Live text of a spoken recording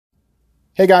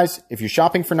Hey guys, if you're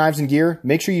shopping for knives and gear,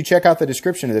 make sure you check out the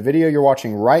description of the video you're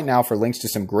watching right now for links to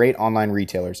some great online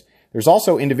retailers. There's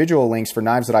also individual links for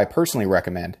knives that I personally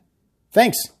recommend.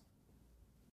 Thanks!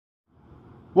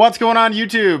 What's going on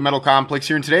YouTube? Metal Complex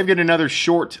here, and today I've got another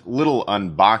short little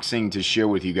unboxing to share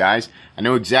with you guys. I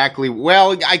know exactly,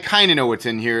 well, I kind of know what's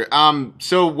in here.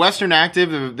 So Western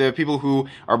Active, the people who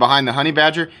are behind the Honey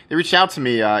Badger, they reached out to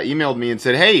me, emailed me and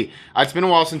said, hey, it's been a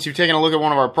while since you've taken a look at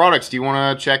one of our products. Do you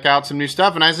want to check out some new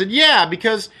stuff? And I said, yeah,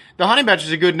 because the Honey Badger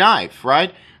is a good knife,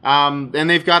 right? And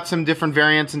they've got some different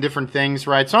variants and different things,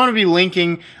 right? So I'm going to be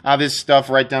linking this stuff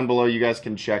right down below. You guys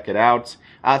can check it out.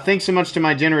 Thanks so much to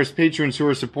my generous patrons who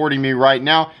are supporting me right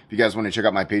now. If you guys want to check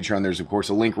out my Patreon, there's, of course,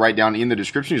 a link right down in the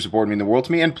description. You support me in the world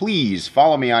to me. And please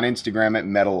follow me on Instagram at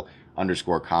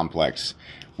metal_complex.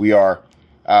 We are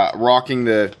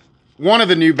rocking one of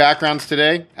the new backgrounds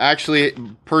today. I actually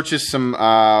purchased some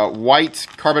white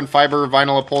carbon fiber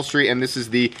vinyl upholstery, and this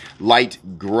is the light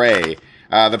gray.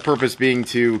 The purpose being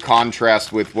to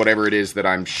contrast with whatever it is that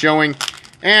I'm showing.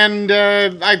 And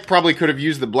I probably could have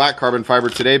used the black carbon fiber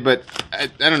today, but I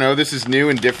don't know, this is new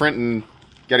and different and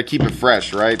got to keep it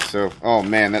fresh, right? So, oh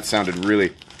man, that sounded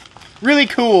really, really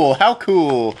cool. How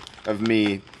cool of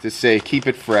me to say keep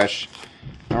it fresh.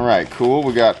 All right, cool.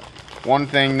 We got one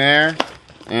thing there,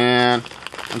 and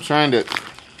I'm trying to, a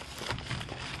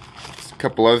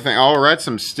couple other things. All right,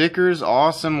 some stickers,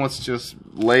 awesome. Let's just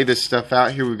lay this stuff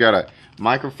out here. We've got a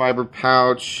microfiber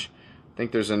pouch. I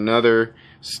think there's another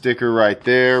sticker right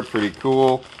there, pretty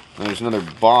cool. And there's another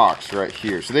box right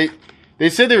here. So they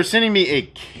said they were sending me a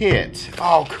kit.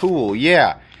 Oh, cool,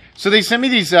 yeah. So they sent me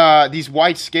these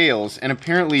white scales, and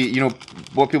apparently, you know,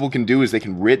 what people can do is they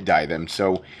can RIT dye them.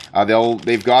 So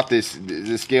they've got the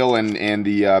scale and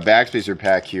the bag spacer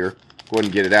pack here. Go ahead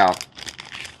and get it out,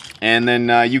 and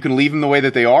then you can leave them the way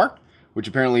that they are, which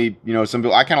apparently, you know, some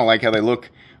people, I kind of like how they look.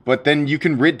 But then you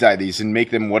can RIT dye these and make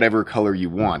them whatever color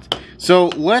you want. So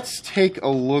let's take a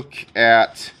look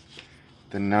at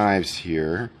the knives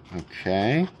here.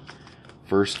 Okay.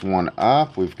 First one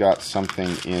up, we've got something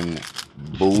in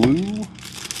blue.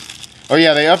 Oh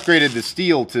yeah, they upgraded the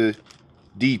steel to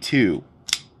D2.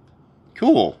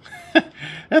 Cool.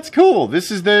 That's cool.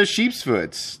 This is the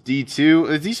Sheepsfoot's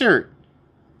D2. These are a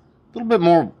little bit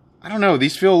more, I don't know,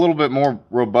 these feel a little bit more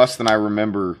robust than I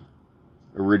remember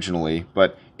originally,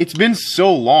 but it's been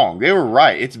so long. They were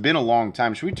right. It's been a long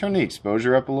time. Should we turn the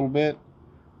exposure up a little bit?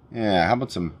 Yeah, how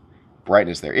about some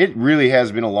brightness there? It really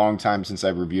has been a long time since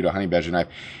I've reviewed a Honey Badger knife.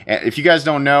 And if you guys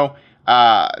don't know,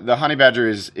 the Honey Badger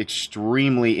is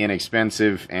extremely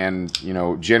inexpensive, and, you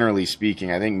know, generally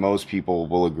speaking, I think most people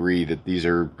will agree that these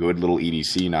are good little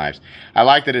EDC knives. I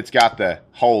like that it's got the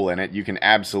hole in it. You can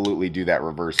absolutely do that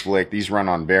reverse flick. These run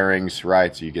on bearings,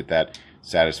 right? So you get that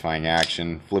satisfying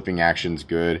action. Flipping action's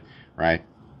good, right?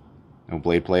 No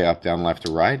blade play up, down, left,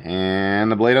 or right. And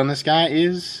the blade on this guy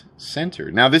is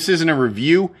centered. Now, this isn't a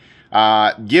review.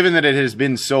 Given that it has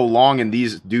been so long and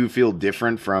these do feel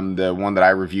different from the one that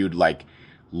I reviewed like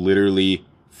literally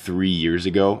 3 years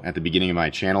ago at the beginning of my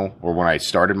channel, or when I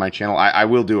started my channel, I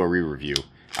will do a re-review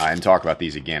and talk about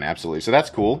these again, absolutely. So that's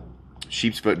cool.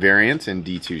 Sheepsfoot variant in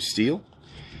D2 steel.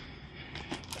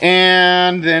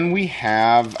 And then we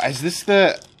have, is this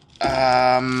the,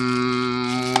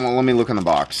 well, let me look in the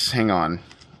box. Hang on.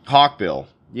 Hawkbill.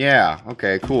 Yeah,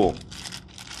 okay, cool.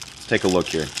 Let's take a look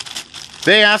here.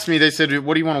 They asked me, they said,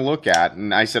 what do you want to look at?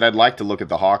 And I said, I'd like to look at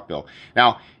the Hawkbill.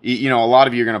 Now, you know, a lot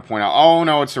of you are going to point out, oh,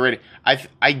 no, it's serrated.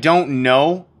 I don't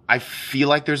know. I feel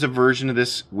like there's a version of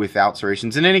this without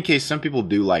serrations. In any case, some people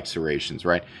do like serrations,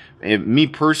 right? Me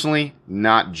personally,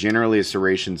 not generally a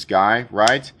serrations guy,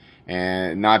 right?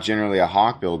 And not generally a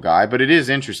Hawkbill guy, but it is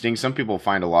interesting. Some people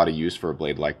find a lot of use for a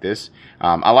blade like this.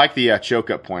 I like the choke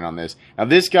up point on this. Now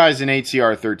this guy's an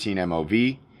ATR 13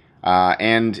 MOV,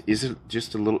 and is it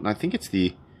just a little? I think it's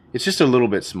just a little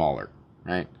bit smaller,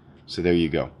 right? So there you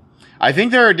go. I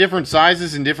think there are different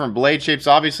sizes and different blade shapes.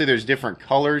 Obviously, there's different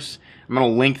colors. I'm gonna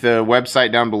link the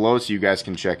website down below so you guys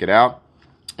can check it out.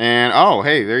 And oh,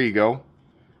 hey, there you go.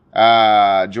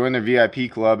 Join their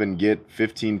VIP club and get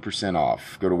 15%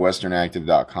 off. Go to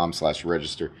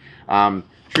westernactive.com/register.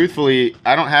 Truthfully,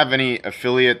 I don't have any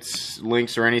affiliates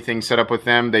links or anything set up with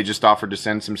them. They just offered to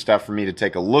send some stuff for me to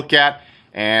take a look at,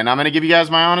 and I'm going to give you guys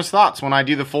my honest thoughts when I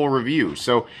do the full review.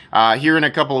 So here in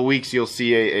a couple of weeks, you'll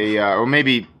see or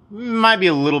maybe might be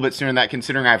a little bit sooner than that,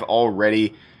 considering I've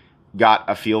already got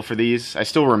a feel for these. I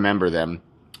still remember them.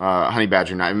 Honey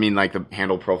Badger, I mean, like the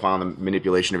handle profile and the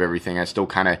manipulation of everything, I still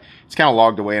it's kind of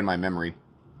logged away in my memory.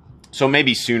 So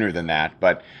maybe sooner than that,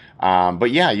 but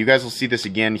yeah, you guys will see this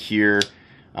again here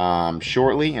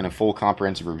shortly in a full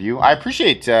comprehensive review. I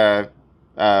appreciate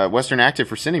Western Active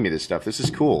for sending me this stuff. This is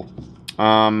cool.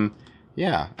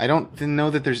 Yeah, I don't know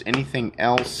that there's anything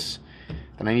else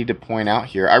that I need to point out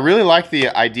here. I really like the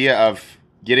idea of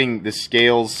getting the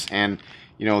scales and,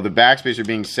 you know, the backspacer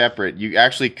being separate. You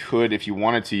actually could, if you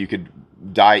wanted to, you could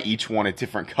dye each one a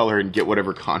different color and get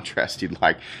whatever contrast you'd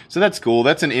like. So that's cool.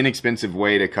 That's an inexpensive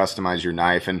way to customize your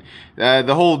knife. And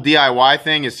the whole DIY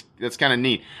thing that's kind of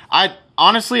neat.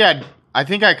 Honestly, I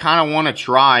think I kind of want to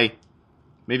try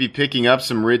maybe picking up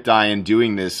some RIT dye and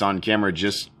doing this on camera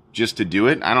just to do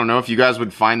it. I don't know if you guys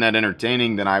would find that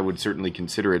entertaining, then I would certainly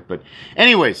consider it. But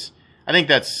anyways, I think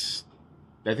that's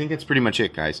pretty much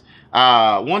it, guys.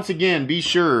 Once again, be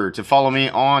sure to follow me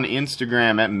on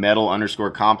Instagram at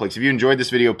metal_complex. If you enjoyed this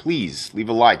video, please leave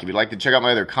a like. If you'd like to check out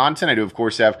my other content, I do, of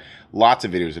course, have lots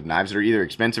of videos of knives that are either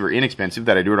expensive or inexpensive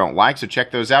that I do or don't like, so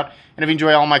check those out. And if you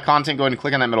enjoy all my content, go ahead and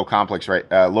click on that Metal Complex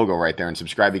logo right there and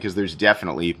subscribe, because there's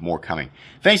definitely more coming.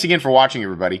 Thanks again for watching,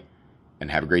 everybody, and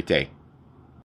have a great day.